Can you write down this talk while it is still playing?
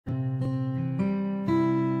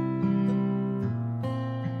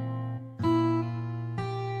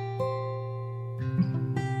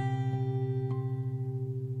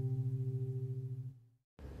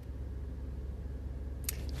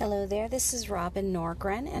Hello there, this is Robin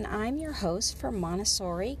Norgren, and I'm your host for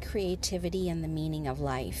Montessori, Creativity, and the Meaning of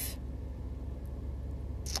Life.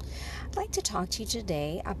 I'd like to talk to you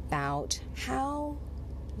today about how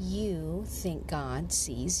you think God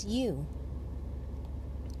sees you.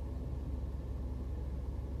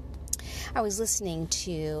 I was listening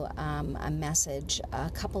to a message a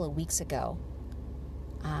couple of weeks ago.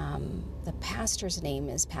 The pastor's name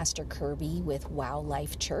is Pastor Kirby with Wow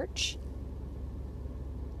Life Church.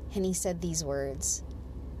 And he said these words: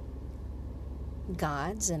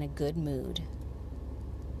 God's in a good mood.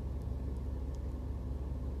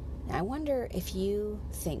 Now, I wonder if you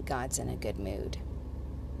think God's in a good mood.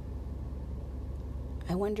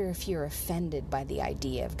 I wonder if you're offended by the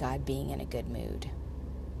idea of God being in a good mood.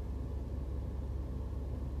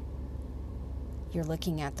 You're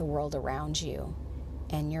looking at the world around you,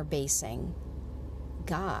 and you're basing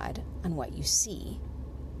God on what you see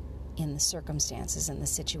in the circumstances and the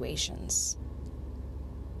situations,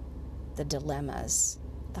 the dilemmas,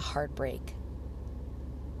 the heartbreak.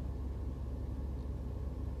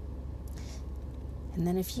 And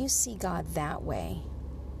then if you see God that way,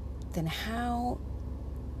 then how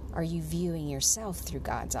are you viewing yourself through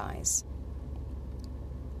God's eyes?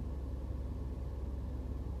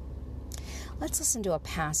 Let's listen to a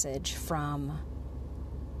passage from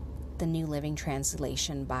the New Living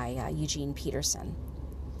Translation by Eugene Peterson.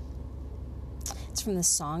 It's from the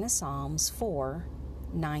Song of Psalms 4,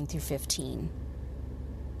 9 through 15.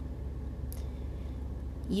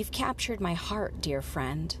 You've captured my heart, dear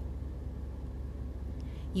friend.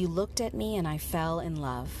 You looked at me and I fell in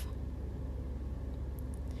love.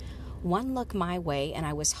 One look my way and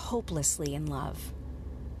I was hopelessly in love.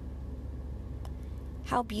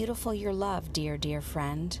 How beautiful your love, dear, dear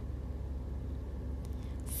friend.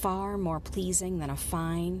 Far more pleasing than a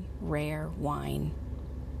fine, rare wine.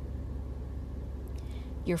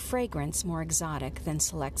 Your fragrance more exotic than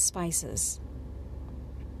select spices.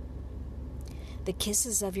 The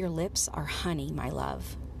kisses of your lips are honey, my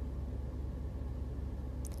love.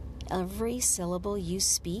 Every syllable you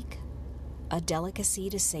speak, a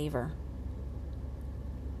delicacy to savor.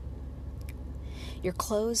 Your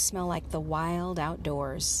clothes smell like the wild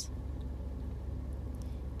outdoors,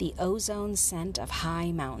 the ozone scent of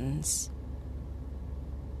high mountains.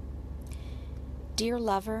 Dear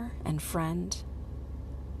lover and friend,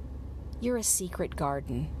 you're a secret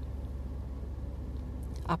garden,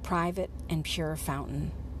 a private and pure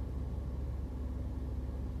fountain.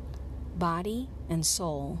 Body and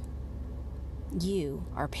soul, you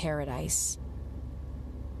are paradise.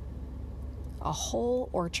 A whole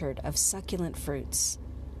orchard of succulent fruits,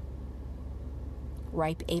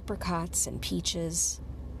 ripe apricots and peaches,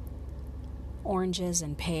 oranges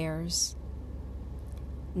and pears,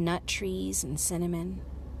 nut trees and cinnamon,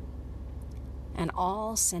 and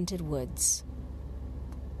all scented woods,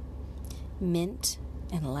 mint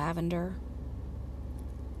and lavender,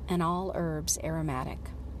 and all herbs aromatic.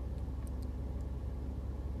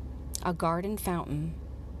 A garden fountain,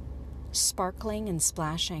 sparkling and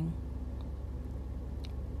splashing,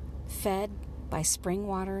 fed by spring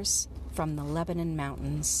waters from the Lebanon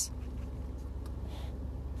mountains.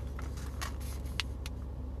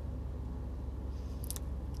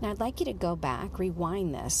 Now I'd like you to go back,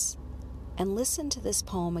 rewind this, and listen to this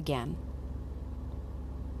poem again.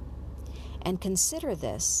 And consider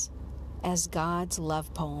this as God's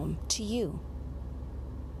love poem to you.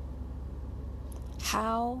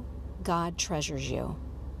 How God treasures you.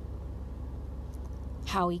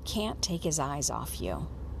 How He can't take His eyes off you.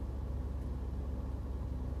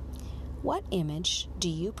 What image do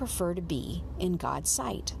you prefer to be in God's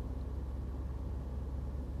sight?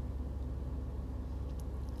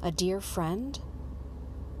 A dear friend?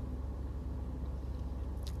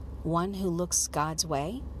 One who looks God's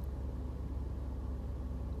way?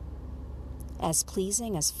 As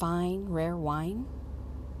pleasing as fine, rare wine?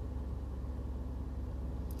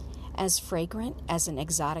 As fragrant as an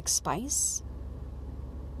exotic spice?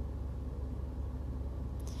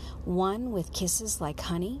 One with kisses like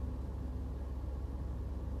honey?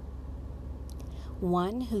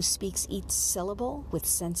 One who speaks each syllable with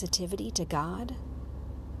sensitivity to God?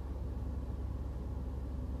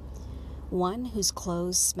 One whose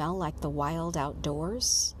clothes smell like the wild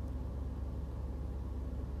outdoors?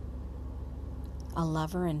 A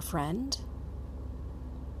lover and friend?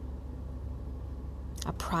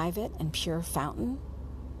 A private and pure fountain?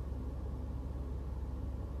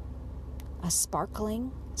 A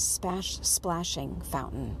sparkling, splashing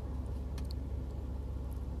fountain?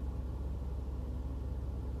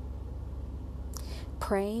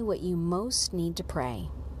 Pray what you most need to pray.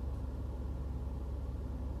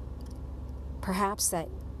 Perhaps that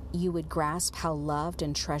you would grasp how loved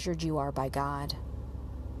and treasured you are by God.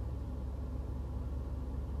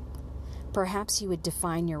 Perhaps you would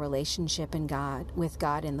define your relationship with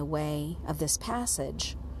God in the way of this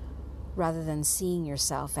passage, rather than seeing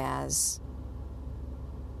yourself as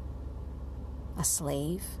a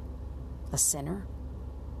slave, a sinner,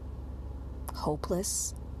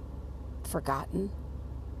 hopeless, forgotten.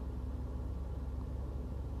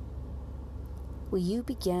 Will you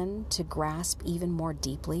begin to grasp even more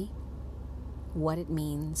deeply what it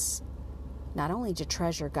means not only to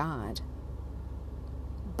treasure God,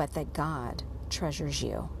 but that God treasures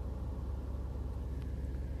you?